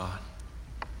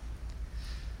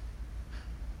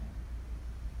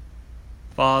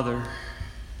Father,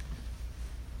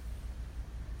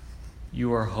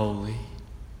 you are holy.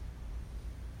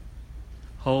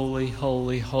 Holy,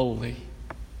 holy, holy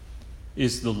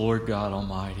is the Lord God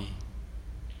Almighty.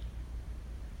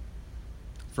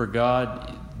 For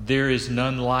God, there is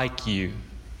none like you.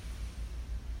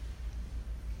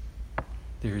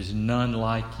 There is none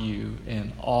like you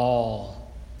in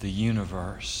all the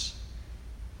universe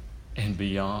and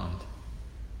beyond.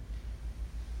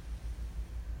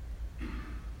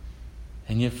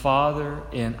 And yet, Father,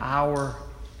 in our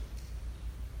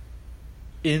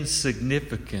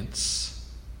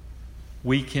insignificance,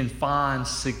 we can find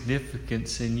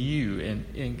significance in you.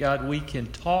 And God, we can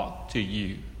talk to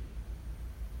you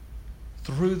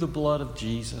through the blood of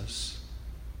Jesus.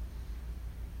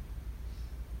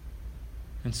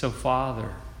 And so,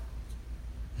 Father,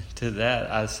 to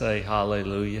that I say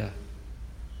hallelujah.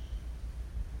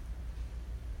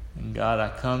 And God, I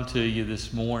come to you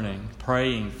this morning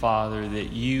praying, Father,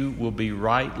 that you will be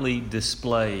rightly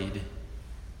displayed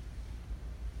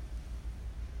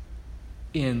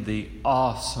in the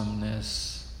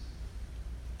awesomeness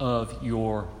of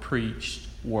your preached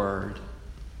word.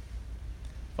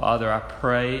 Father, I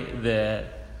pray that,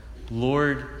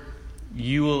 Lord,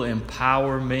 you will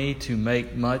empower me to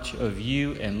make much of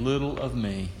you and little of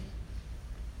me.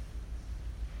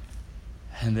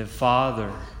 And that,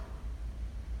 Father,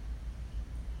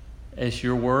 as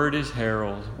your word is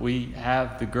heralded, we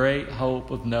have the great hope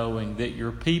of knowing that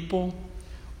your people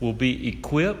will be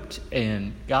equipped.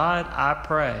 And God, I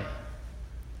pray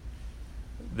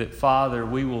that, Father,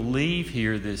 we will leave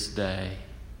here this day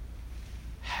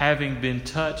having been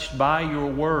touched by your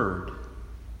word,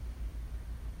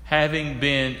 having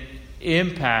been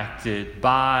impacted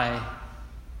by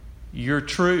your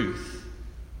truth,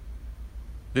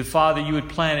 that, Father, you would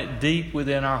plant it deep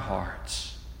within our hearts.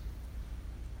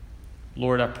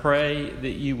 Lord, I pray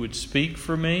that you would speak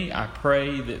for me. I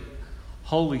pray that,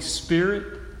 Holy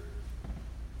Spirit,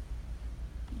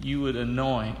 you would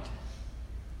anoint.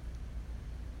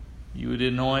 You would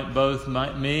anoint both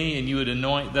me and you would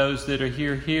anoint those that are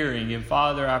here hearing. And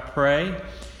Father, I pray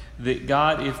that,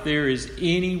 God, if there is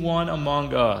anyone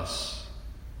among us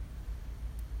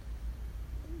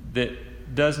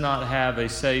that does not have a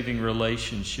saving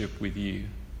relationship with you,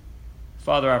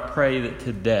 Father, I pray that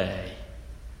today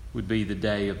would be the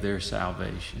day of their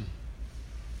salvation.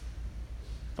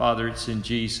 Father, it's in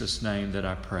Jesus' name that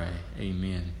I pray.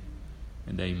 Amen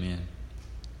and amen.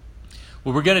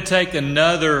 Well, we're going to take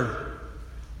another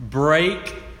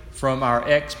break from our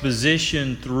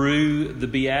exposition through the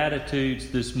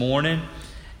Beatitudes this morning,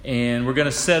 and we're going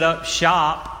to set up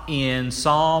shop in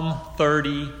Psalm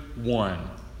 31.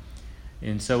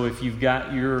 And so if you've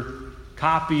got your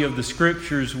copy of the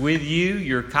Scriptures with you,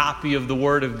 your copy of the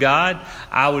Word of God,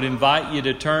 I would invite you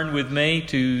to turn with me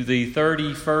to the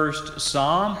 31st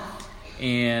Psalm,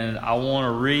 and I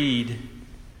want to read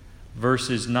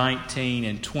verses 19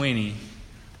 and 20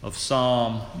 of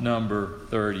Psalm number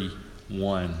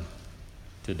 31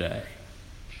 today.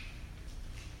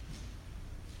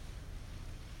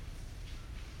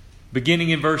 Beginning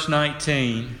in verse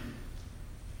 19,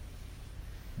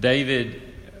 David,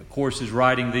 of course, is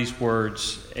writing these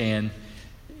words, and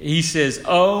he says,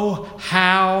 "Oh,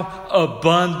 how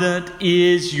abundant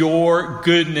is your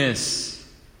goodness,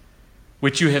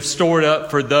 which you have stored up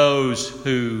for those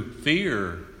who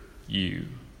fear you,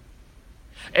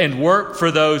 and work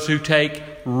for those who take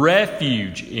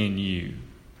refuge in you."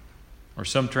 Or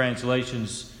some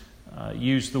translations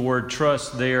use the word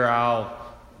trust there. I'll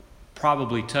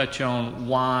probably touch on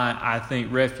why I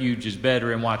think refuge is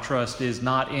better and why trust is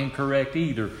not incorrect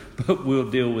either, but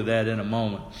we'll deal with that in a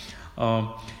moment.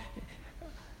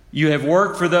 You have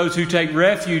worked for those who take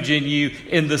refuge in you,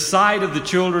 in the sight of the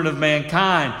children of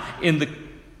mankind. In the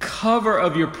cover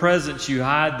of your presence you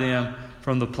hide them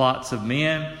from the plots of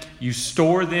men. You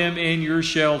store them in your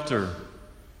shelter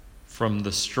from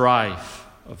the strife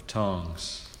of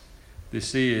tongues.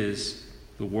 This is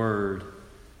the word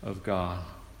of God.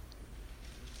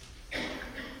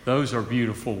 Those are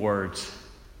beautiful words.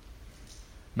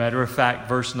 Matter of fact,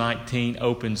 verse 19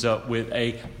 opens up with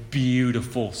a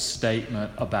beautiful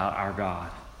statement about our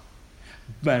God.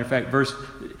 Matter of fact, verse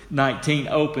 19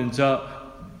 opens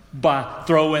up by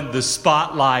throwing the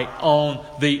spotlight on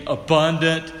the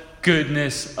abundant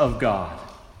goodness of God.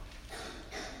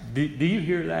 Do you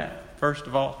hear that, first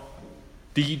of all?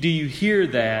 Do you hear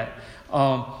that?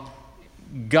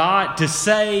 God, to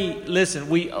say, listen,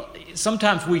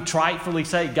 sometimes we trifling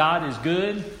say God is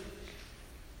good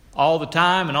all the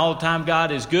time, and all the time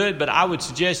God is good, but I would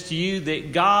suggest to you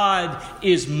that God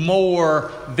is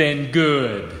more than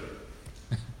good.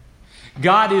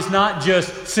 God is not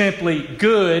just simply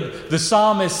good. The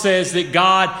psalmist says that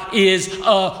God is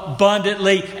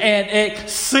abundantly and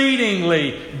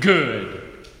exceedingly good.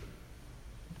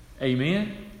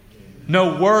 Amen?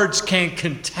 No words can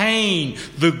contain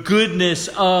the goodness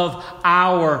of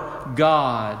our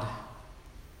God.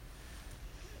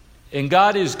 And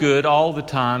God is good all the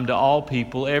time to all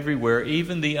people, everywhere,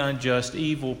 even the unjust,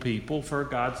 evil people, for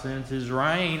God sends His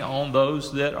rain on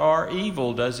those that are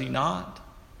evil, does He not?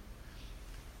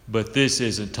 But this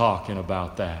isn't talking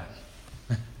about that.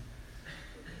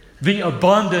 The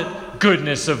abundant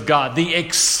goodness of God, the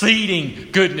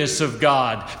exceeding goodness of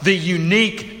God, the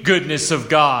unique goodness of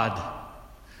God.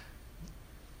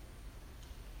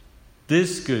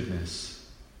 This goodness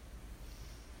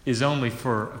is only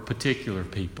for particular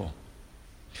people.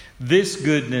 This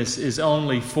goodness is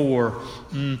only for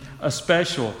a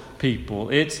special people.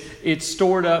 It's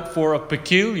stored up for a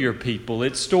peculiar people.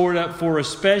 It's stored up for a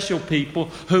special people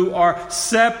who are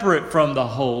separate from the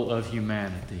whole of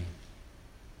humanity.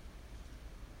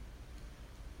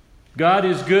 God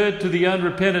is good to the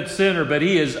unrepentant sinner, but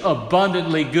He is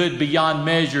abundantly good beyond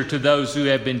measure to those who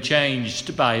have been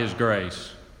changed by His grace.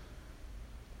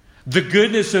 The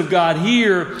goodness of God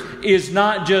here is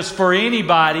not just for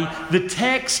anybody. The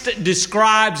text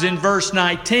describes in verse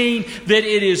 19 that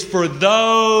it is for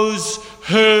those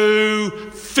who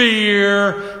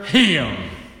fear Him.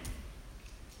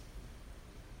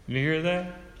 You hear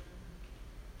that?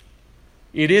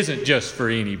 It isn't just for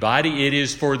anybody. It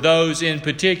is for those in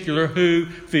particular who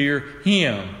fear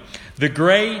Him. The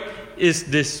greatest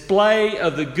display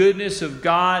of the goodness of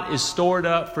God is stored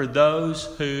up for those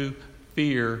who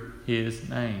fear His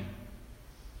name.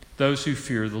 Those who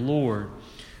fear the Lord.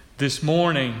 This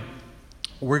morning,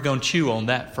 we're going to chew on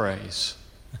that phrase.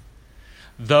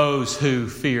 Those who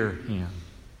fear Him.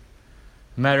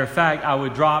 Matter of fact, I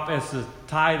would drop as the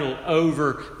title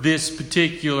over this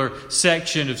particular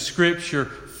section of Scripture,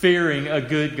 Fearing a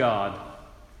Good God.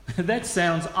 That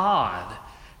sounds odd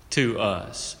to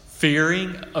us.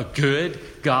 Fearing a good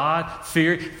God.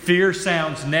 Fear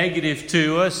sounds negative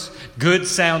to us. Good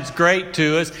sounds great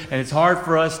to us. And it's hard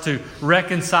for us to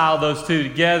reconcile those two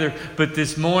together. But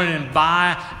this morning,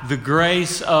 by the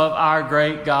grace of our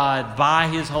great God, by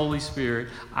His Holy Spirit,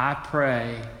 I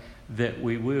pray that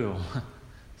we will.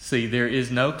 See, there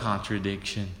is no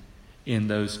contradiction in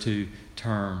those two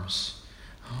terms.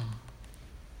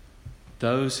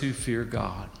 Those who fear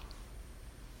God.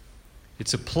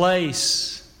 It's a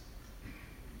place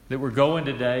that we're going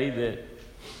today that,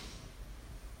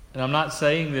 and I'm not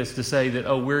saying this to say that,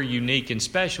 we're unique and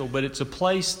special, but it's a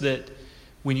place that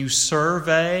when you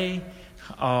survey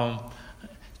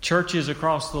churches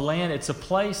across the land, it's a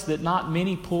place that not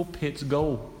many pulpits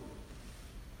go.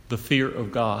 The fear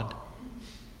of God.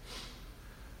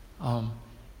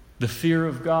 The fear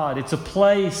of God. It's a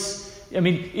place,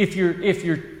 if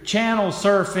you're channel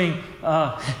surfing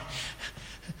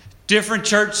different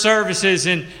church services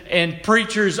and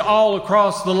preachers all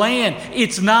across the land,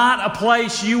 it's not a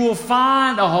place you will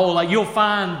find a whole lot. You'll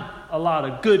find a lot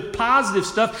of good, positive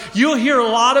stuff. You'll hear a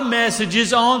lot of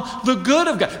messages on the good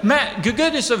of God,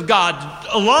 goodness of God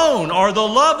alone, or the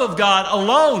love of God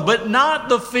alone, but not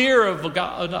the fear of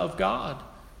God.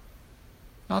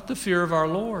 Not the fear of our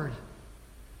Lord.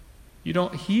 You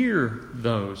don't hear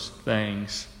those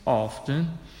things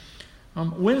often.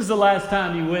 When's the last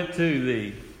time you went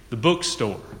to the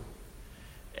bookstore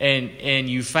and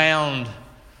you found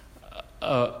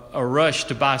a rush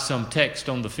to buy some text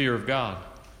on the fear of God?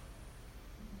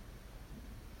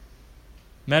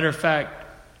 Matter of fact,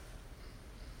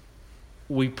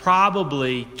 we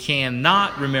probably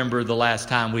cannot remember the last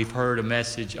time we've heard a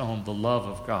message on the love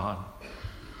of God,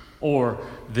 or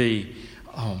the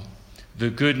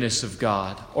goodness of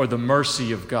God, or the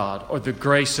mercy of God, or the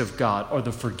grace of God, or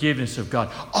the forgiveness of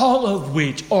God, all of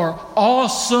which are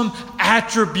awesome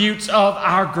attributes of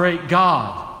our great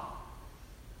God,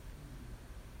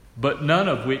 but none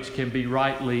of which can be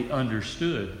rightly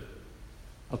understood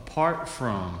apart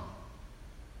from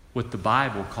what the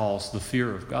Bible calls the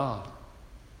fear of God.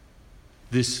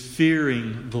 This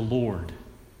fearing the Lord.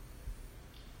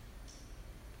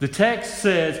 The text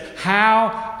says,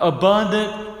 how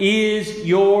abundant is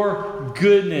your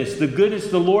goodness. The goodness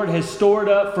the Lord has stored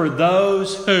up for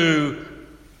those who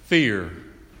fear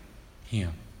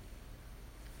Him.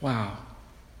 Wow.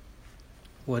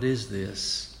 What is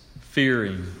this?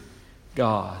 Fearing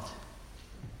God.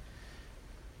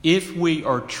 If we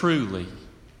are truly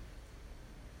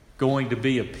going to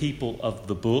be a people of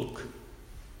the book,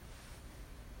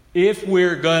 if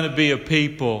we're going to be a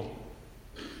people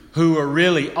who are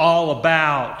really all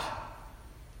about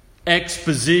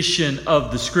exposition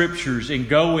of the Scriptures and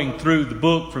going through the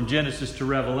book from Genesis to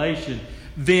Revelation,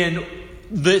 then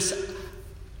this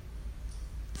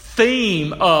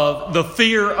theme of the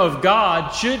fear of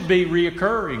God should be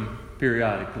reoccurring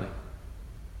periodically.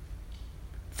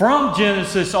 From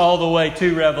Genesis all the way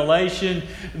to Revelation,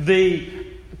 the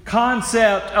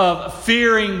concept of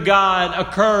fearing God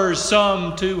occurs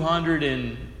some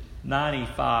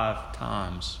 295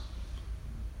 times.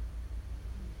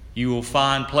 You will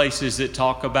find places that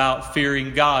talk about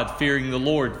fearing God, fearing the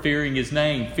Lord, fearing His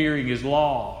name, fearing His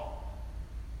law.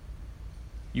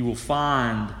 You will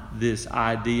find this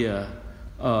idea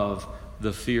of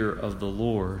the fear of the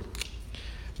Lord.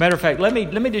 Matter of fact, let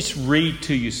me just read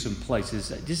to you some places,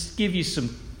 just give you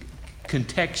some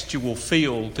contextual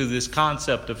feel to this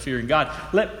concept of fearing God.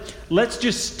 Let's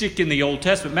just stick in the Old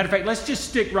Testament. Matter of fact, let's just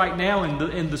stick right now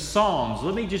in the Psalms.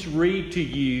 Let me just read to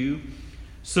you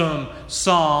some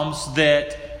Psalms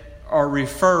that are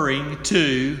referring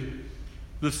to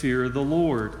the fear of the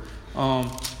Lord.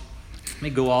 Let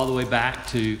me go all the way back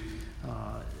to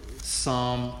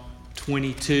Psalm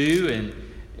 22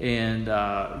 and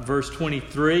verse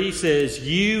 23 says,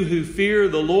 "You who fear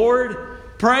the Lord,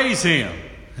 praise Him."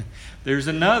 There's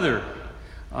another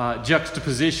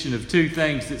juxtaposition of two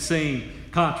things that seem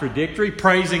contradictory,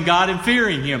 praising God and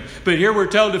fearing Him. But here we're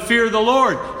told to fear the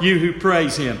Lord, you who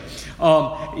praise Him.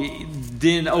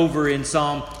 Then over in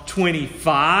Psalm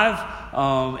 25,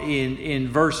 in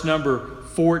verse number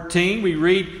 14, we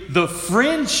read, "The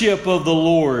friendship of the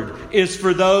Lord is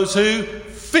for those who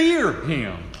fear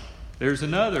Him." There's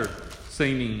another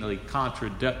seemingly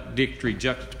contradictory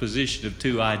juxtaposition of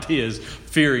two ideas,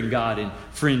 fearing God and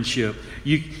friendship.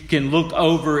 You can look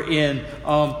over in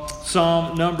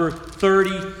Psalm number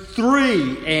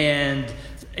 33 and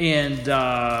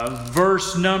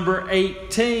verse number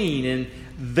 18, and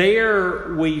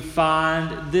there we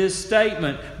find this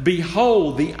statement,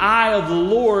 "Behold, the eye of the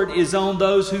Lord is on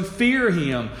those who fear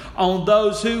Him, on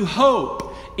those who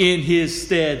hope in His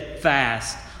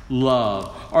steadfast love."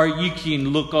 Or you can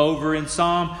look over in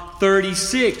Psalm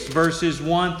 36, verses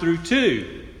 1 through 2.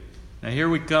 Now here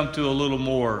we come to a little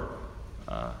more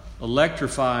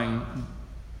electrifying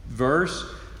verse.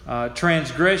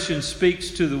 "Transgression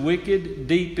speaks to the wicked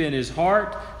deep in his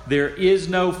heart. There is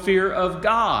no fear of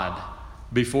God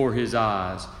before his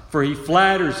eyes. For he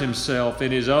flatters himself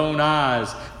in his own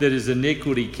eyes that his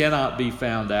iniquity cannot be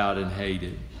found out and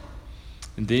hated."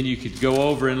 And then you could go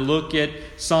over and look at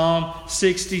Psalm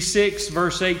 66,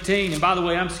 verse 18. And by the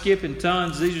way, I'm skipping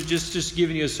tons. These are just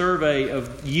giving you a survey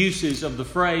of uses of the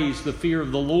phrase, the fear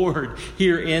of the Lord,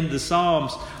 here in the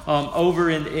Psalms. Over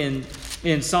in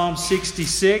Psalm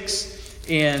 66,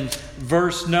 in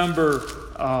verse number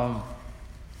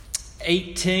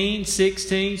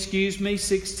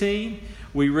 16,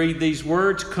 we read these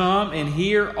words, "Come and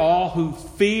hear all who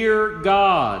fear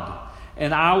God,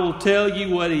 and I will tell you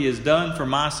what He has done for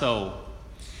my soul."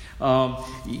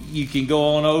 You can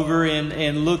go on over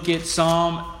and look at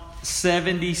Psalm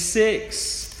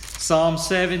 76. Psalm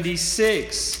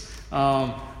 76,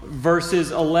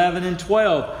 verses 11 and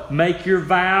 12. "Make your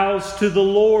vows to the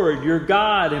Lord your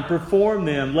God and perform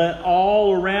them. Let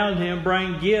all around Him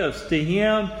bring gifts to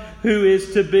Him who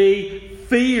is to be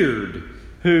feared,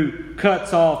 who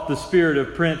cuts off the spirit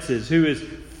of princes, who is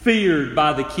feared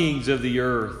by the kings of the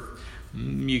earth."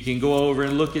 You can go over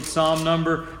and look at Psalm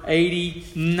number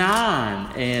 89,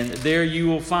 and there you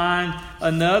will find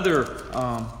another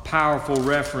powerful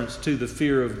reference to the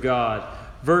fear of God.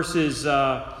 Verses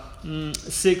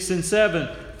 6 and 7,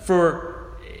 "For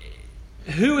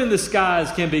who in the skies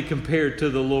can be compared to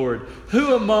the Lord?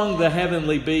 Who among the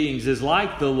heavenly beings is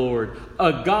like the Lord?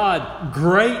 A God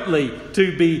greatly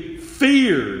to be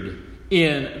feared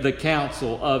in the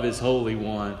counsel of His Holy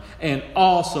One, and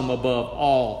awesome above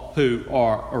all who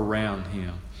are around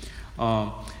Him."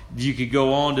 You could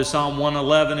go on to Psalm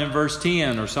 111 and verse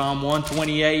 10, or Psalm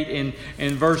 128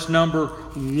 and verse number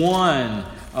 1,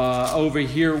 over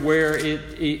here where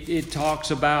it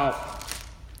talks about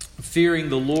fearing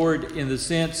the Lord in the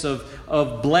sense of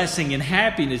blessing and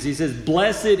happiness. He says,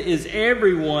 "Blessed is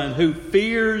everyone who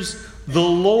fears the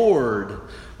Lord."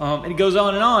 And it goes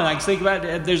on and on. I can think about,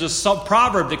 there's a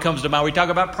proverb that comes to mind. We talk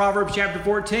about Proverbs chapter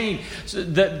 14. So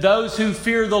that those who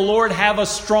fear the Lord have a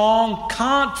strong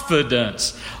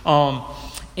confidence.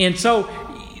 And so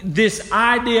this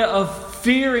idea of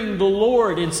fearing the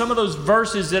Lord in some of those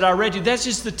verses that I read you, that's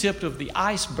just the tip of the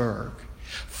iceberg.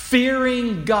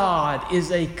 Fearing God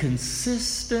is a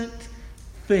consistent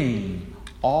thing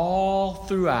all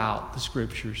throughout the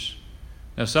Scriptures.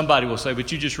 Now somebody will say,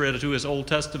 "But you just read to us Old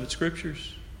Testament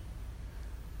Scriptures."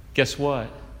 Guess what?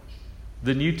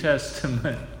 The New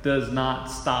Testament does not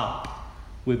stop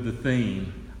with the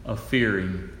theme of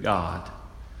fearing God.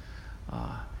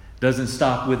 Doesn't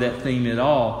stop with that theme at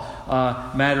all.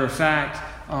 Matter of fact,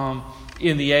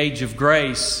 in the age of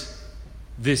grace,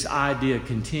 this idea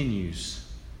continues.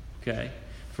 Okay?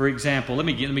 For example, let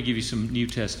me give you some New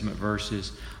Testament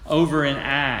verses. Over in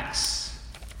Acts,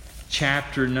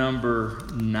 chapter number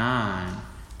 9,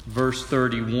 verse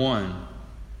 31.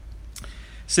 It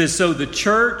says, "So the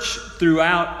church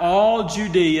throughout all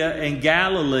Judea and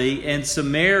Galilee and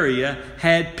Samaria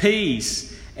had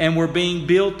peace and were being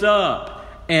built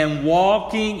up and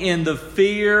walking in the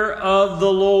fear of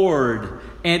the Lord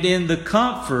and in the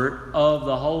comfort of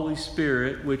the Holy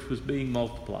Spirit, which was being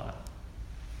multiplied."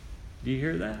 Do you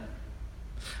hear that?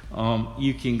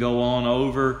 You can go on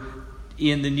over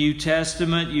in the New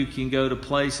Testament. You can go to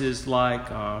places like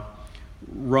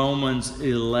Romans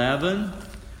 11.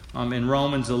 In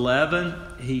Romans 11,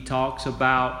 he talks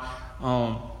about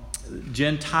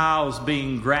Gentiles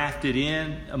being grafted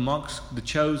in amongst the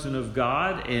chosen of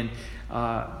God. And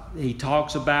he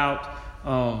talks about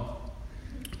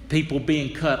people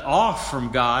being cut off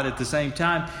from God at the same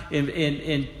time.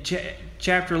 In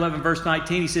chapter 11, verse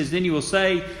 19, he says, "Then you will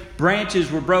say,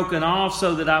 branches were broken off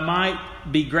so that I might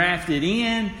be grafted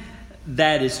in.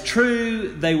 That is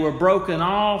true. They were broken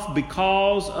off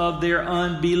because of their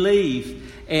unbelief.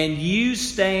 And you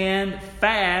stand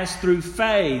fast through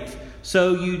faith,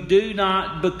 so you do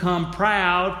not become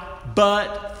proud,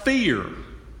 but fear."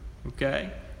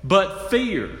 Okay? But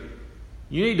fear.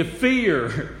 You need to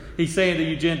fear, he's saying to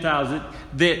you Gentiles,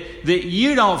 that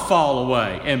you don't fall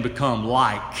away and become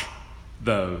like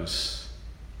those.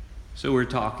 So we're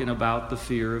talking about the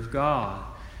fear of God.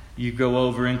 You go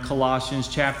over in Colossians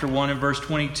chapter 1 and verse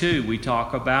 22. We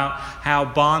talk about how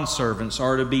bondservants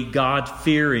are to be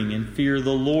God-fearing and fear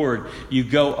the Lord. You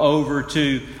go over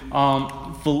to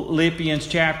Philippians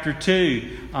chapter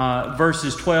 2,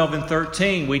 verses 12 and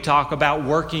 13. We talk about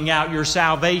working out your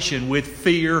salvation with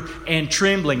fear and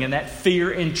trembling. And that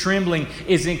fear and trembling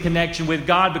is in connection with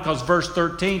God, because verse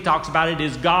 13 talks about it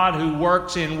is God who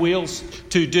works and wills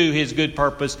to do His good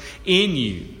purpose in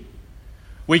you.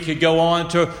 We could go on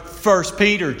to 1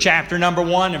 Peter chapter number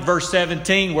 1 and verse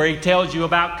 17, where he tells you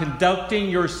about conducting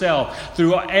yourself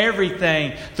through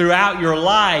everything throughout your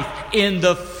life in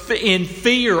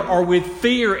fear, or with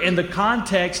fear. And the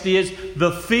context is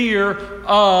the fear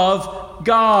of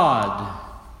God.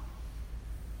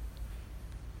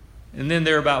 And then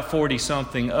there are about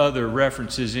 40-something other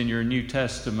references in your New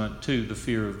Testament to the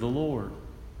fear of the Lord.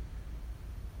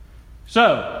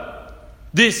 So,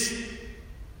 this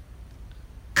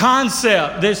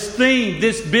concept, this theme,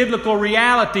 this biblical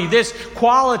reality, this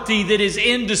quality that is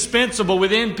indispensable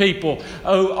within people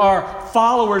who are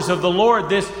followers of the Lord,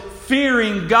 this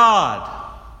fearing God.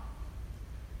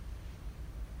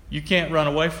 You can't run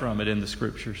away from it in the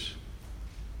Scriptures.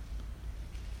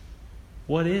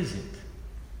 What is it?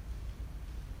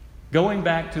 Going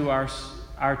back to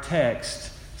our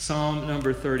text, Psalm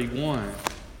number 31.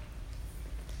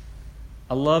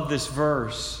 I love this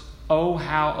verse. "Oh,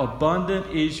 how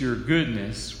abundant is your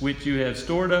goodness, which you have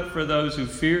stored up for those who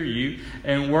fear you,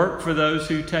 and work for those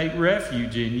who take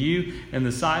refuge in you in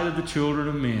the sight of the children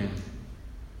of men."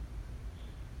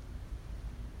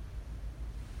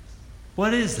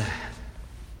 What is that?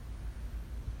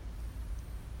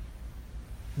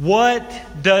 What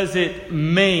does it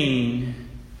mean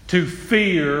to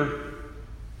fear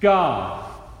God?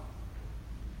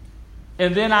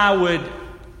 And then I would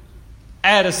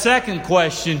add a second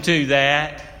question to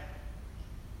that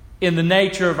in the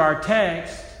nature of our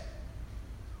text.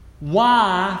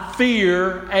 Why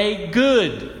fear a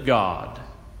good God?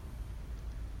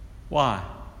 Why?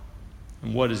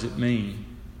 And what does it mean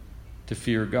to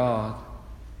fear God?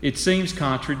 It seems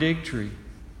contradictory.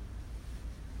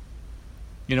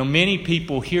 You know, many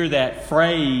people hear that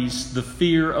phrase, the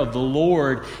fear of the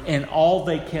Lord, and all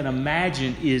they can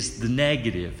imagine is the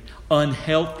negative,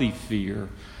 unhealthy fear.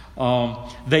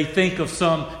 They think of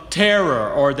some terror,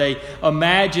 or they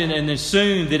imagine and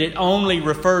assume that it only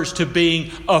refers to being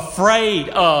afraid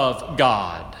of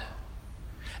God.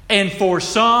 And for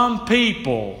some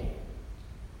people,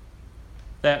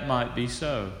 that might be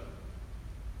so.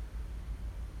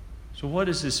 So what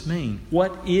does this mean?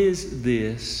 What is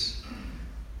this?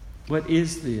 What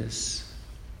is this?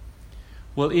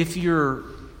 Well, if you're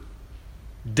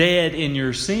dead in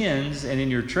your sins and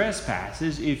in your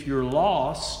trespasses, if you're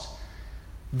lost,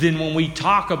 then when we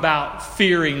talk about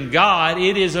fearing God,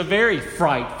 it is a very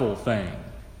frightful thing.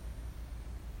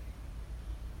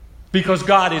 Because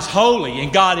God is holy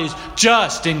and God is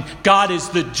just and God is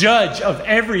the judge of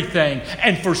everything.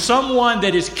 And for someone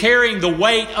that is carrying the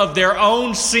weight of their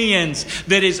own sins,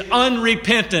 that is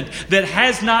unrepentant, that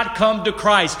has not come to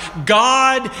Christ,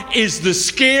 God is the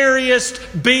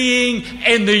scariest being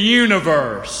in the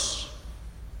universe.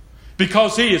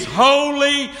 Because He is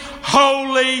holy,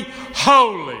 holy,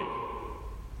 holy.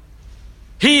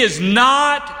 He is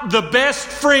not the best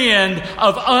friend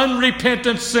of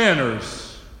unrepentant sinners.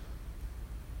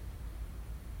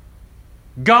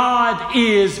 God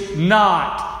is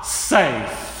not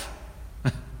safe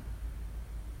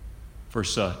for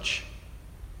such.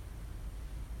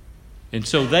 And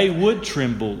so they would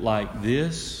tremble like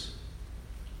this.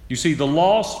 You see, the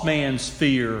lost man's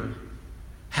fear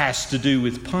has to do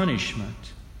with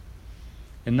punishment.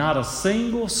 And not a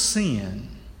single sin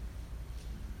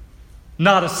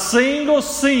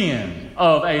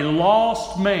of a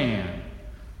lost man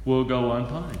will go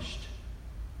unpunished.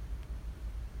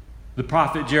 The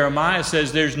prophet Jeremiah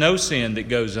says there's no sin that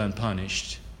goes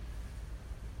unpunished.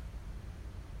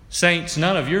 Saints,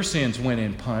 none of your sins went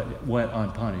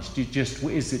unpunished.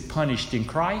 Is it punished in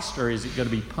Christ or is it going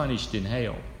to be punished in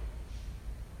hell?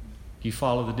 You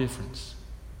follow the difference.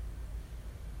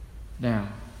 Now,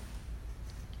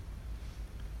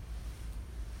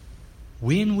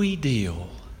 when we deal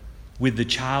with the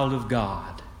child of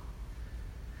God,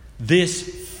 this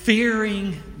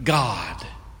fearing God,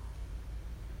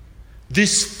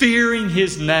 this fearing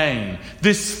His name,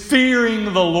 this fearing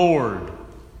the Lord,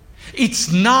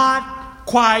 it's not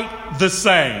quite the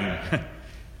same.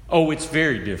 Oh, it's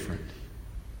very different.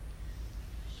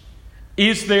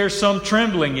 Is there some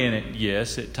trembling in it?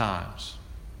 Yes, at times.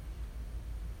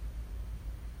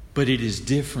 But it is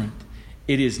different.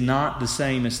 It is not the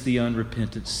same as the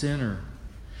unrepentant sinner.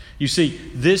 You see,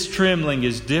 this trembling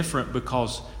is different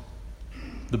because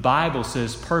the Bible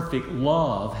says perfect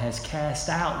love has cast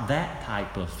out that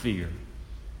type of fear.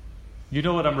 You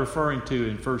know what I'm referring to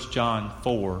in 1 John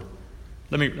 4.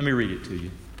 Let me read it to you.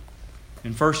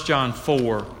 In 1 John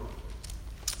 4,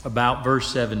 about verse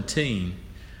 17,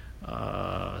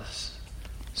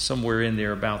 somewhere in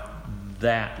there about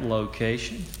that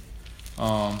location.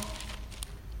 1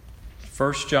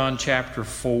 John chapter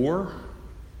 4,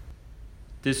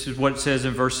 this is what it says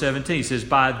in verse 17. It says,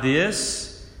 by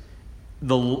this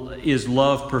is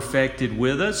love perfected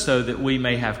with us, so that we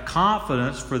may have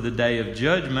confidence for the day of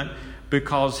judgment,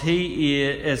 because He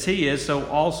is, as He is, so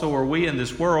also are we in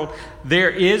this world. There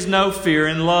is no fear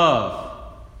in love,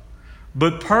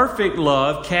 but perfect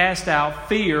love casts out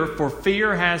fear, for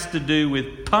fear has to do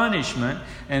with punishment,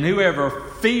 and whoever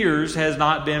fears has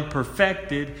not been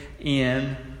perfected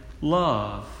in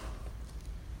love.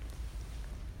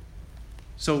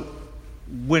 So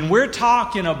when we're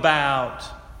talking about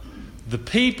the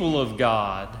people of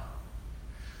God,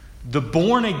 the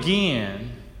born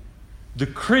again, the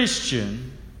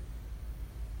Christian,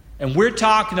 and we're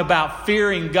talking about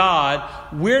fearing God,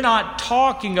 we're not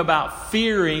talking about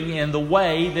fearing in the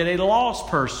way that a lost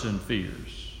person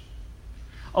fears.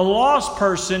 A lost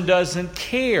person doesn't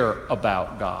care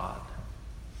about God.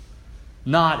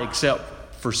 Not except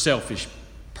for selfish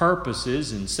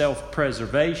purposes and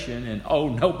self-preservation, and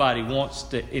nobody wants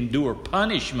to endure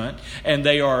punishment and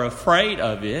they are afraid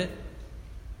of it.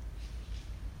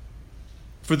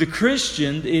 For the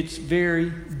Christian, it's very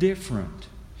different.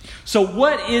 So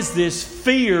what is this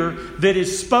fear that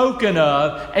is spoken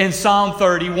of in Psalm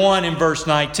 31 and verse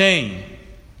 19?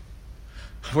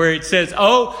 Where it says,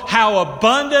 oh, how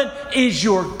abundant is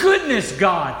your goodness,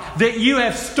 God, that you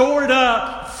have stored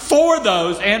up for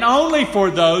those and only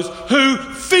for those who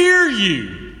fear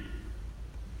you.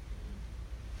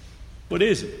 What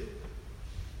is it?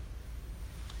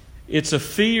 It's a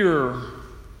fear.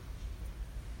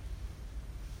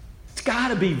 It's got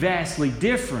to be vastly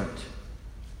different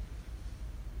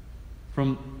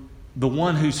from the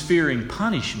one who's fearing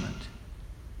punishment.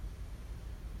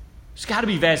 It's got to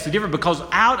be vastly different, because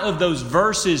out of those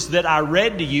verses that I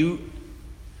read to you,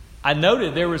 I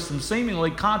noted there were some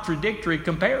seemingly contradictory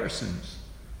comparisons.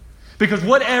 Because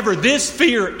whatever this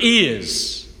fear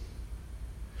is,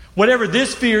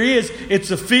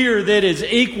 it's a fear that is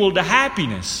equal to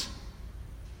happiness.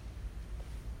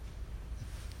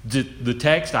 The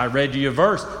text, I read you a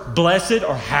verse. Blessed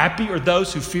or happy are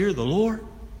those who fear the Lord.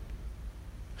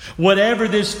 Whatever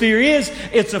this fear is,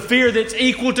 it's a fear that's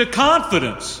equal to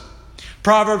confidence.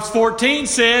 Proverbs 14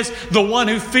 says, the one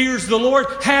who fears the Lord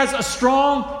has a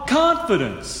strong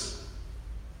confidence.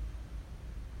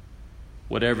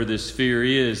 Whatever this fear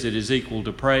is, it is equal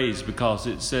to praise, because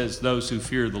it says those who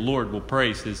fear the Lord will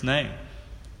praise His name.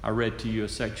 I read to you a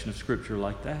section of Scripture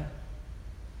like that.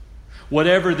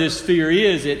 Whatever this fear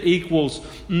is, it equals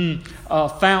a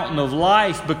fountain of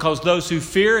life, because those who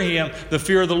fear Him, the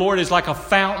fear of the Lord is like a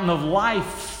fountain of life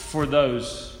for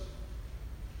those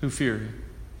who fear Him.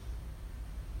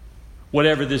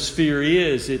 Whatever this fear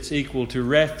is, it's equal to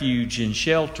refuge and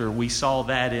shelter. We saw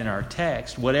that in our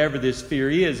text. Whatever this fear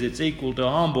is, it's equal to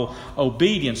humble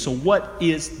obedience. So what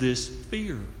is this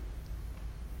fear?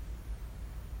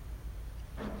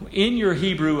 In your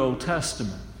Hebrew Old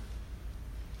Testament,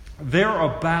 there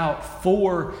are about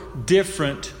 4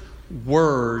 different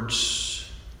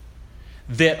words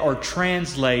that are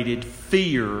translated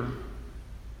fear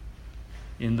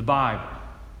in the Bible.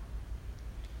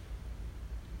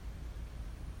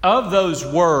 Of those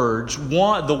words,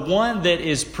 the one that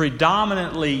is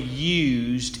predominantly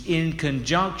used in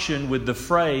conjunction with the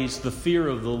phrase, the fear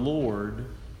of the Lord,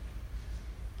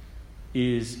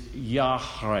 is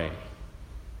Yahweh.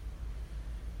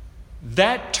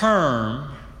 That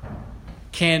term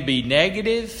can be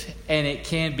negative and it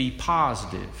can be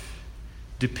positive,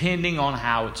 depending on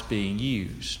how it's being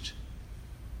used.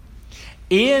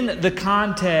 In the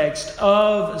context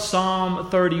of Psalm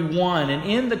 31 and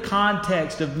in the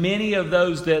context of many of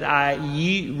those that I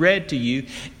read to you,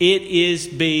 it is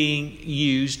being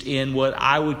used in what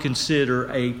I would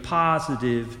consider a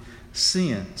positive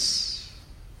sense.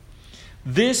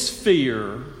 This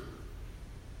fear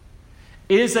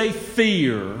is a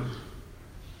fear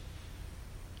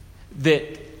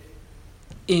that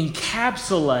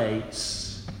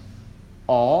encapsulates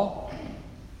awe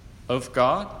of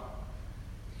God.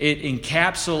 It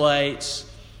encapsulates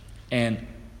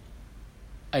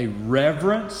a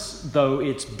reverence, though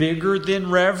it's bigger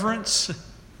than reverence,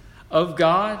 of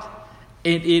God.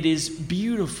 And it is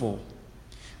beautiful.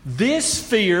 This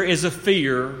fear is a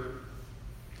fear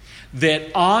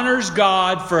that honors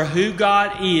God for who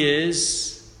God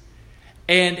is,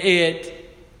 and it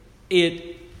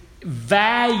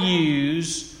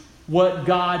values what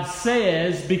God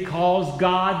says because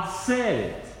God said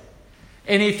it.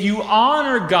 And if you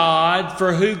honor God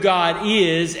for who God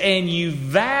is and you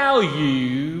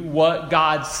value what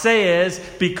God says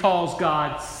because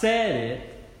God said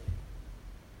it,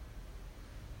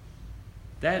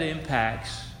 that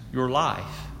impacts your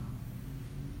life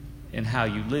and how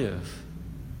you live.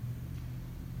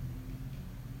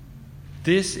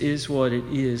 This is what it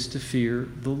is to fear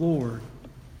the Lord.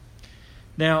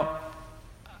 Now,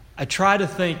 I try to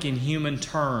think in human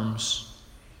terms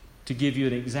to give you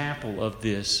an example of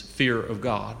this fear of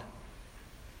God.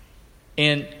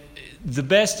 And the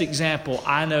best example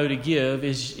I know to give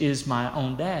is my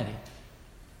own daddy.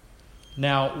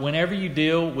 Now, whenever you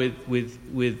deal with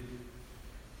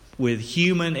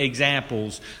human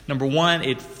examples, number one,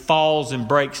 it falls and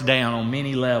breaks down on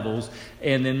many levels.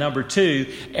 And then number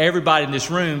two, everybody in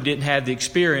this room didn't have the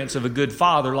experience of a good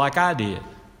father like I did.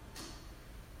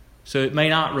 So it may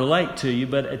not relate to you,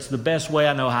 but it's the best way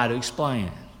I know how to explain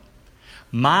it.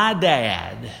 My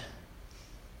dad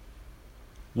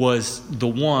was the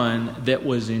one that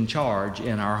was in charge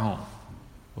in our home.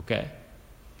 Okay?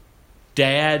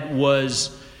 Dad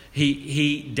was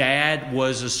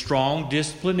a strong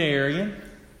disciplinarian.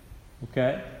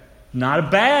 Okay? Not a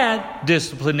bad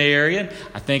disciplinarian.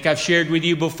 I think I've shared with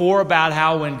you before about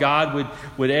how when God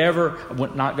would ever,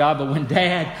 not God, but when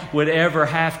Dad would ever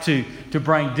have to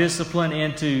bring discipline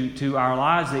into our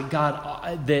lives,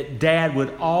 that Dad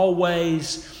would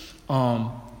always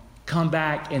come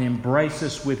back and embrace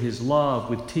us with His love,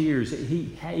 with tears.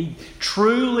 He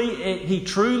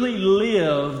truly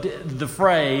lived the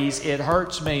phrase, "It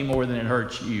hurts me more than it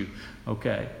hurts you."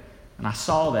 Okay? And I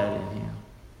saw that in him.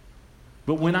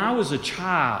 But when I was a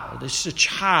child,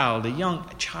 a young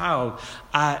child,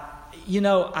 I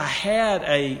had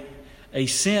a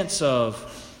sense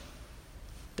of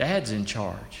Dad's in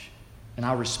charge. And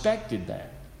I respected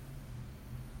that.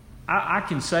 I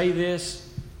can say this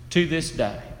to this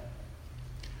day.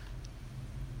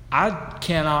 I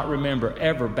cannot remember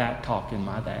ever back-talking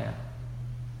my dad.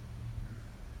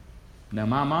 Now,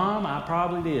 my mom, I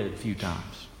probably did a few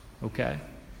times. Okay?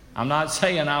 I'm not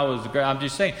saying I was great. I'm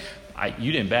just saying,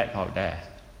 you didn't back-talk Dad.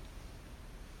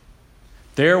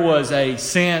 There was a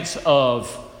sense of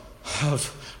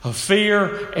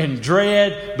fear and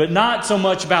dread, but not so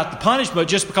much about the punishment,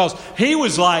 just because he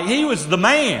was the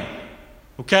man.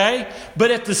 Okay?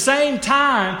 But at the same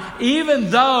time,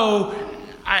 even though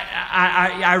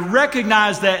I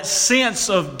recognize that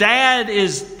sense of Dad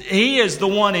he is the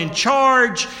one in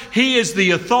charge, he is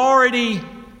the authority.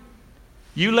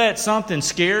 You let something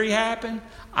scary happen,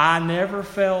 I never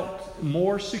felt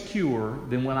more secure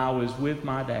than when I was with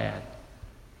my dad.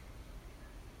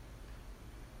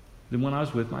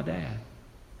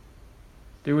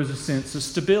 There was a sense of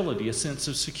stability, a sense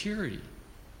of security.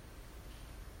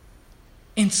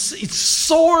 And it's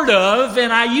sort of,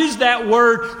 and I use that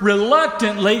word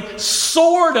reluctantly,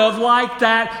 sort of like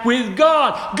that with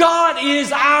God. God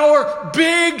is our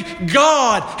big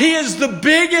God. He is the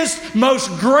biggest, most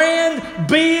grand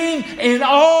being in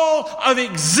all of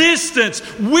existence.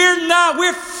 We're not,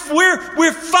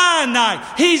 we're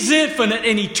finite. He's infinite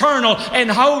and eternal and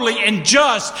holy and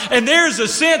just. And there's a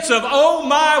sense of, oh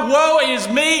my, woe is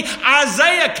me,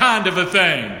 Isaiah kind of a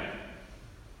thing.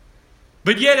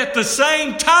 But yet at the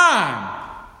same time,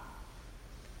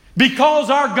 because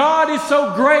our God is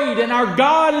so great and our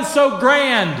God is so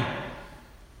grand,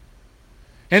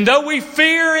 and though we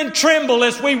fear and tremble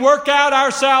as we work out our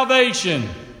salvation,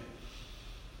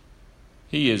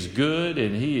 He is good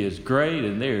and He is great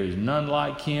and there is none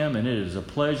like Him, and it is a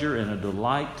pleasure and a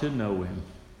delight to know Him.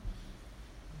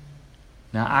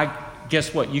 Now,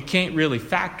 guess what? You can't really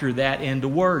factor that into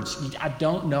words. I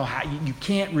don't know how. You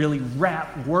can't really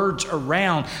wrap words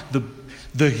around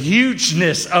the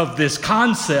hugeness of this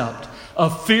concept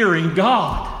of fearing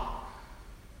God.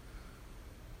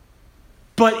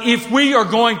 But if we are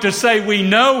going to say we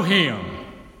know Him,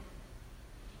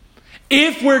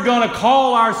 if we're going to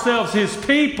call ourselves His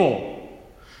people,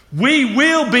 we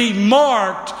will be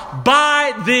marked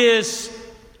by this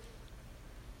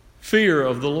fear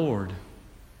of the Lord.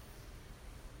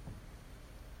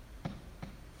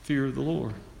 Fear of the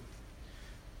Lord.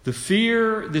 This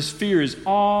fear is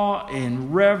awe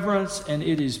and reverence, and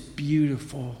it is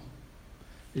beautiful.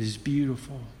 It is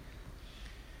beautiful.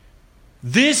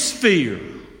 This fear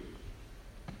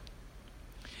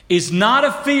is not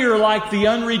a fear like the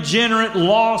unregenerate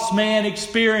lost man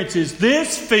experiences.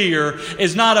 This fear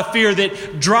is not a fear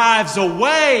that drives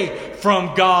away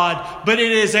from God, but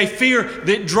it is a fear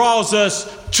that draws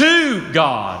us to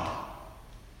God.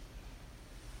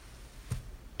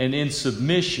 And in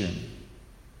submission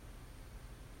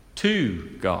to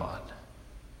God.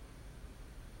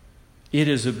 It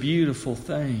is a beautiful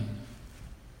thing.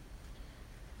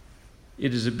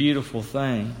 It is a beautiful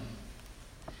thing.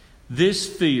 This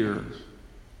fear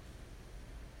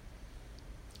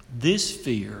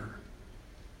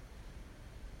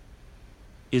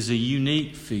is a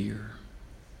unique fear.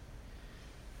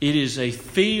 It is a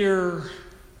fear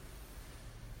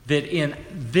that in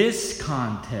this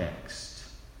context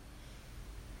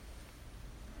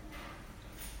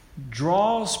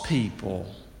draws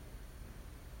people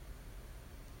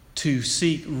to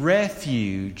seek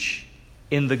refuge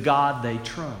in the God they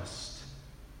trust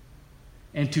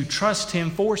and to trust Him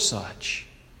for such.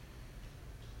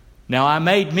 Now, I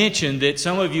made mention that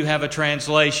some of you have a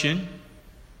translation.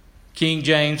 King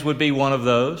James would be one of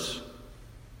those.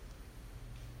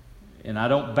 And I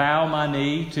don't bow my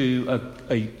knee to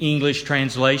an English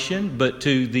translation, but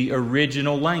to the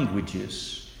original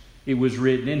languages. It was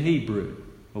written in Hebrew.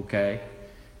 Okay,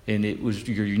 and it was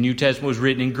your New Testament was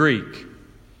written in Greek.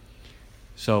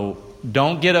 So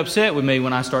don't get upset with me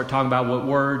when I start talking about what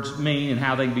words mean and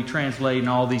how they can be translated and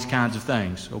all these kinds of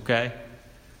things. Okay,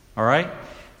 all right.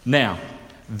 Now,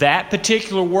 that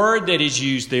particular word that is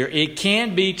used there, it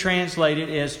can be translated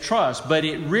as trust, but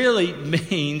it really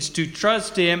means to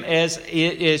trust Him as it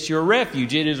is your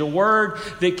refuge. It is a word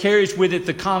that carries with it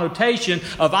the connotation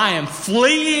of I am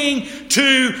fleeing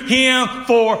to Him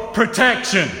for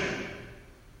protection.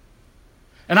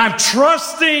 And I'm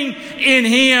trusting in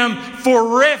Him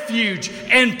for refuge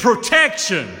and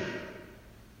protection.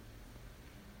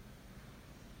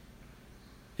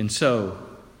 And so,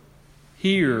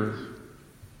 here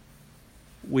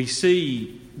we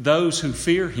see those who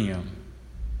fear Him.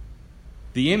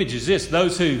 The image is this: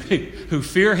 those who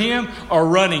fear Him are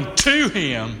running to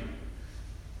Him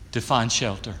to find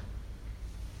shelter.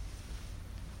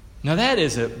 Now that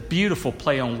is a beautiful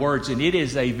play on words, and it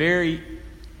is a very,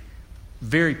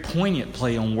 very poignant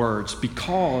play on words,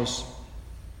 because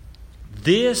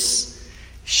this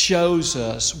shows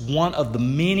us one of the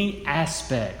many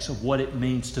aspects of what it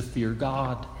means to fear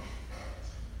God.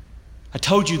 I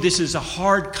told you this is a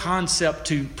hard concept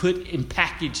to put in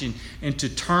package into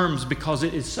terms because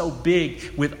it is so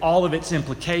big with all of its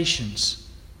implications.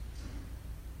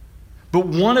 But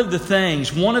one of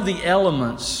the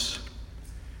elements,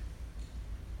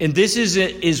 and this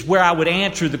is where I would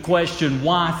answer the question,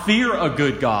 why fear a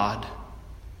good God?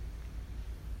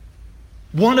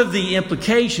 One of the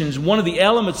implications, one of the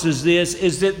elements is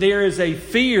that there is a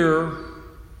fear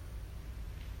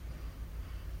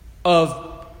of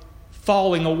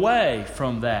falling away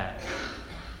from that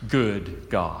good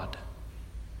God.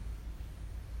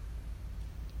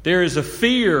 There is a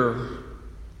fear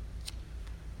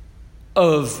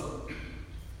of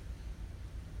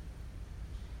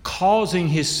causing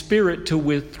His Spirit to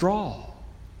withdraw.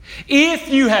 If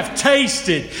you have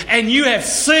tasted and you have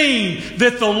seen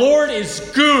that the Lord is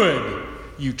good,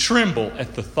 you tremble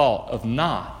at the thought of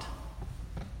not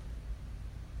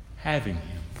having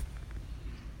Him,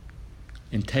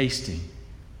 and tasting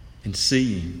and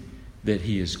seeing that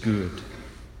He is good.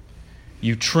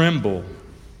 You tremble.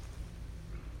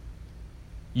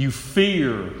 You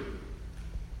fear.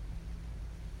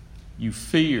 You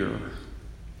fear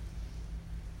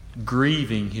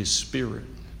grieving His Spirit.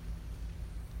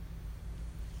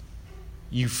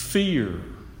 You fear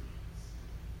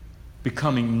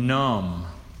becoming numb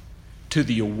to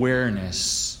the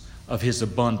awareness of His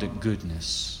abundant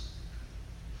goodness.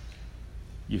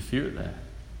 You fear that.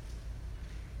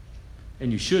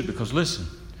 And you should, because listen,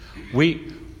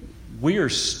 we are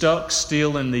stuck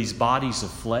still in these bodies of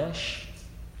flesh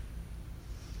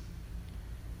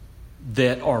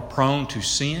that are prone to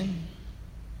sin.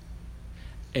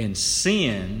 And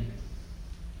sin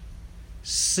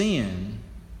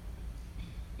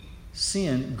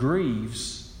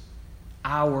grieves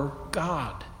our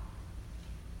God.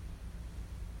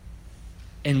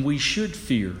 And we should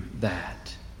fear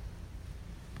that.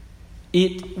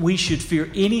 We should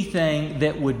fear anything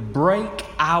that would break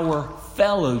our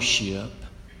fellowship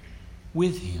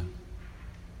with Him.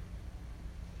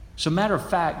 So, matter of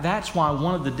fact, that's why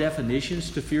one of the definitions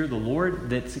to fear the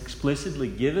Lord that's explicitly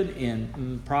given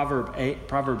in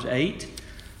Proverbs 8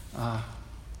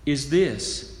 is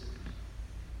this.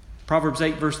 Proverbs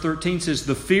 8 verse 13 says,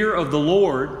 "The fear of the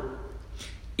Lord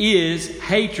is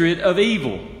hatred of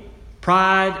evil,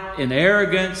 pride and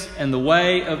arrogance and the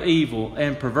way of evil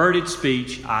and perverted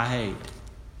speech I hate."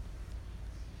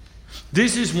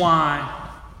 This is why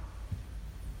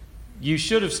you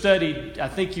should have studied, I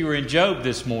think you were in Job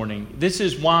this morning. This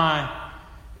is why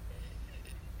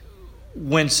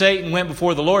when Satan went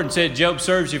before the Lord and said, "Job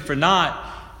serves you for naught,"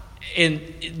 and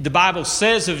the Bible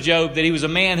says of Job that he was a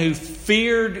man who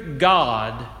feared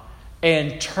God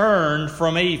and turned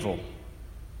from evil.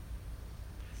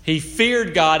 He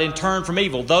feared God and turned from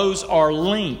evil. Those are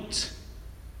linked.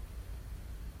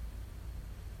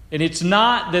 And it's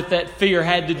not that fear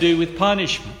had to do with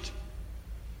punishment,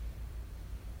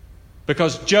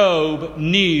 because Job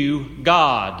knew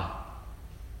God.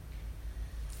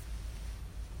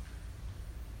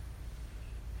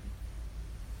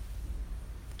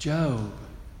 Job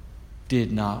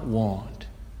did not want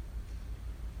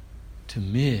to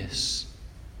miss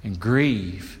and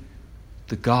grieve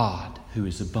the God who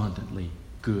is abundantly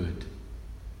good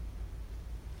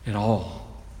at all.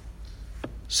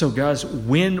 So guys,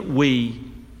 when we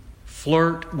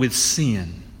flirt with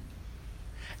sin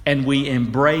and we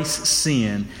embrace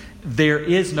sin, there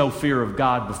is no fear of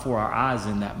God before our eyes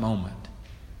in that moment.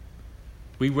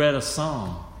 We read a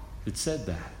song that said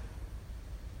that.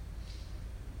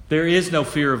 There is no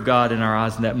fear of God in our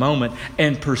eyes in that moment.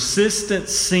 And persistent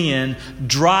sin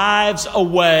drives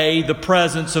away the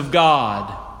presence of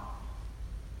God.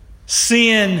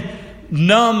 Sin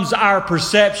numbs our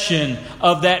perception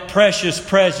of that precious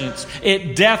presence.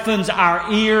 It deafens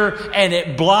our ear and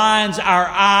it blinds our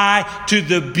eye to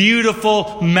the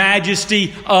beautiful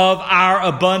majesty of our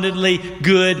abundantly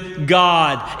good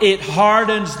God. It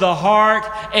hardens the heart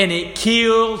and it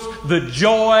kills the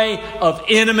joy of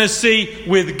intimacy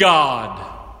with God.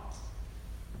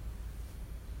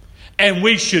 And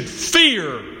we should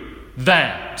fear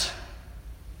that.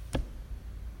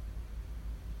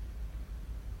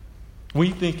 We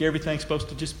think everything's supposed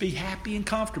to just be happy and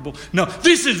comfortable. No,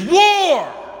 this is war!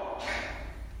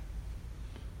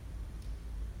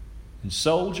 And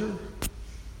soldier,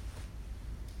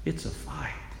 it's a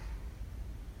fight.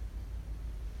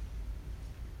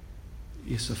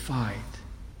 It's a fight.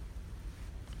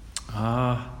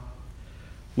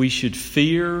 We should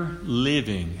fear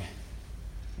living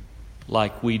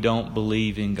like we don't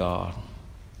believe in God.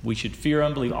 We should fear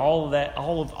unbelief. All of that,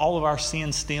 all of our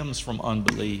sin stems from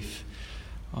unbelief.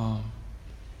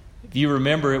 If you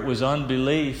remember, it was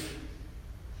unbelief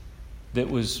that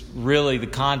was really the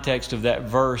context of that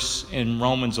verse in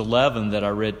Romans 11 that I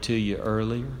read to you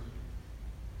earlier.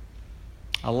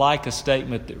 I like a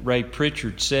statement that Ray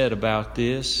Pritchard said about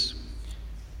this.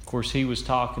 Of course, he was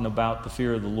talking about the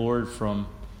fear of the Lord from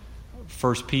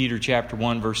 1 Peter chapter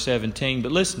 1, verse 17.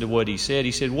 But listen to what he said.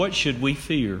 He said, "What should we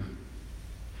fear?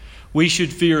 We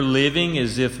should fear living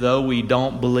as if though we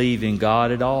don't believe in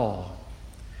God at all.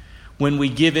 When we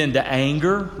give in to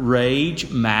anger,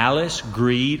 rage, malice,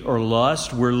 greed, or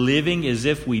lust, we're living as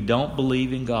if we don't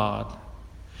believe in God.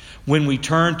 when we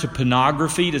turn to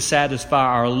pornography to satisfy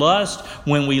our lust,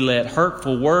 when we let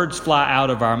hurtful words fly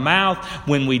out of our mouth,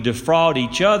 when we defraud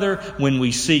each other, when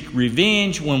we seek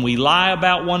revenge, when we lie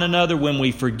about one another, when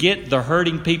we forget the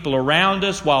hurting people around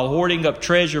us while hoarding up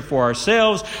treasure for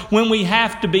ourselves, when we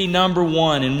have to be number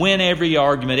one and win every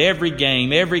argument, every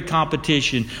game, every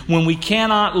competition, when we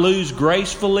cannot lose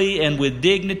gracefully and with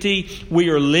dignity, we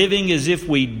are living as if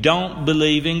we don't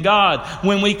believe in God.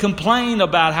 When we complain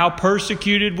about how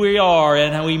persecuted we are,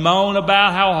 and we moan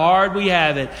about how hard we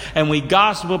have it, and we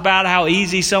gossip about how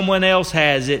easy someone else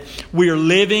has it, we are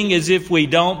living as if we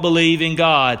don't believe in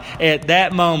God. At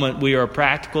that moment, we are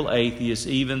practical atheists,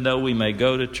 even though we may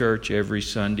go to church every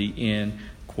Sunday, end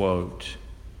quote.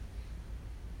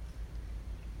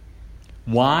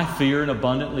 Why fear an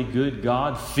abundantly good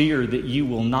God? Fear that you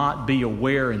will not be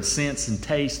aware and sense and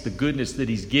taste the goodness that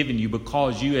He's given you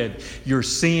because your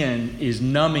sin is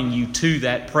numbing you to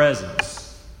that presence.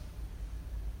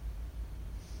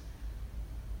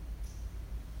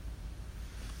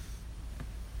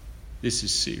 This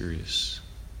is serious.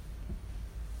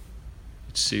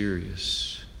 It's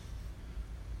serious.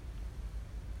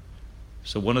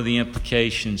 So one of the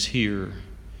implications here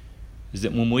is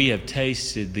that when we have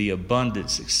tasted the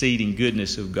abundance, exceeding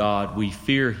goodness of God, we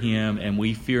fear Him and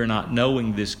we fear not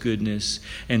knowing this goodness.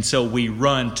 And so we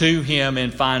run to Him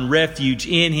and find refuge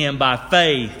in Him by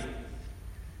faith.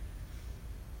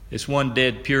 This one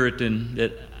dead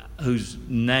Puritan whose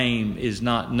name is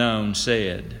not known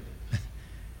said,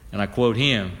 and I quote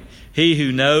him, "He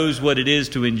who knows what it is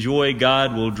to enjoy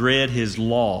God will dread His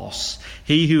loss.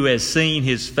 He who has seen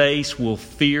His face will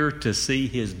fear to see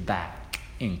His back."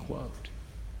 End quote.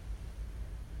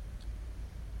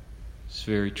 It's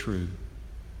very true.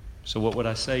 So what would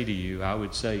I say to you? I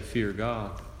would say fear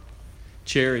God.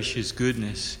 Cherish His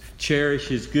goodness. Cherish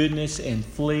His goodness and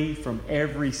flee from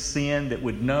every sin that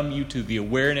would numb you to the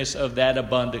awareness of that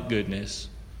abundant goodness.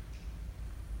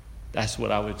 That's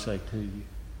what I would say to you.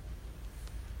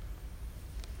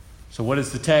 So what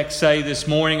does the text say this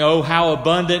morning? Oh, how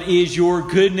abundant is your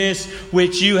goodness,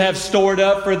 which you have stored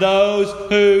up for those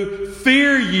who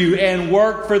fear you and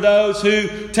work for those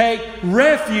who take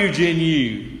refuge in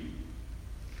you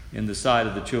in the sight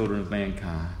of the children of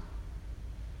mankind.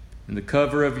 In the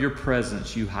cover of your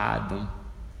presence, you hide them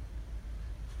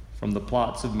from the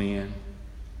plots of men.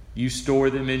 You store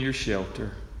them in your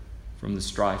shelter from the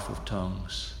strife of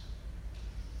tongues.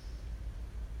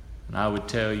 And I would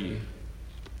tell you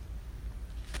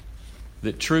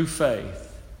that true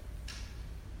faith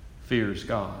fears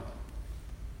God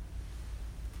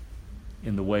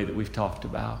in the way that we've talked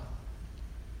about.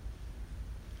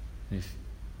 If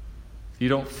you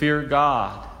don't fear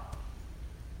God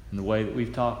in the way that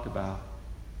we've talked about,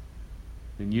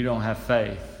 then you don't have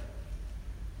faith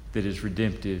that is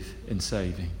redemptive and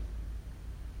saving.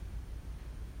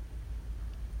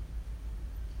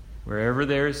 Wherever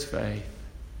there is faith,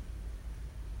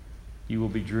 you will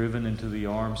be driven into the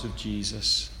arms of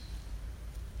Jesus,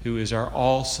 who is our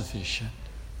all-sufficient,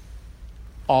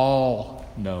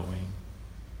 all-knowing,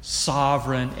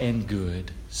 sovereign and good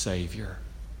Savior.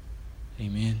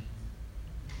 Amen.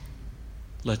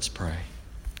 Let's pray.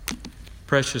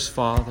 Precious Father,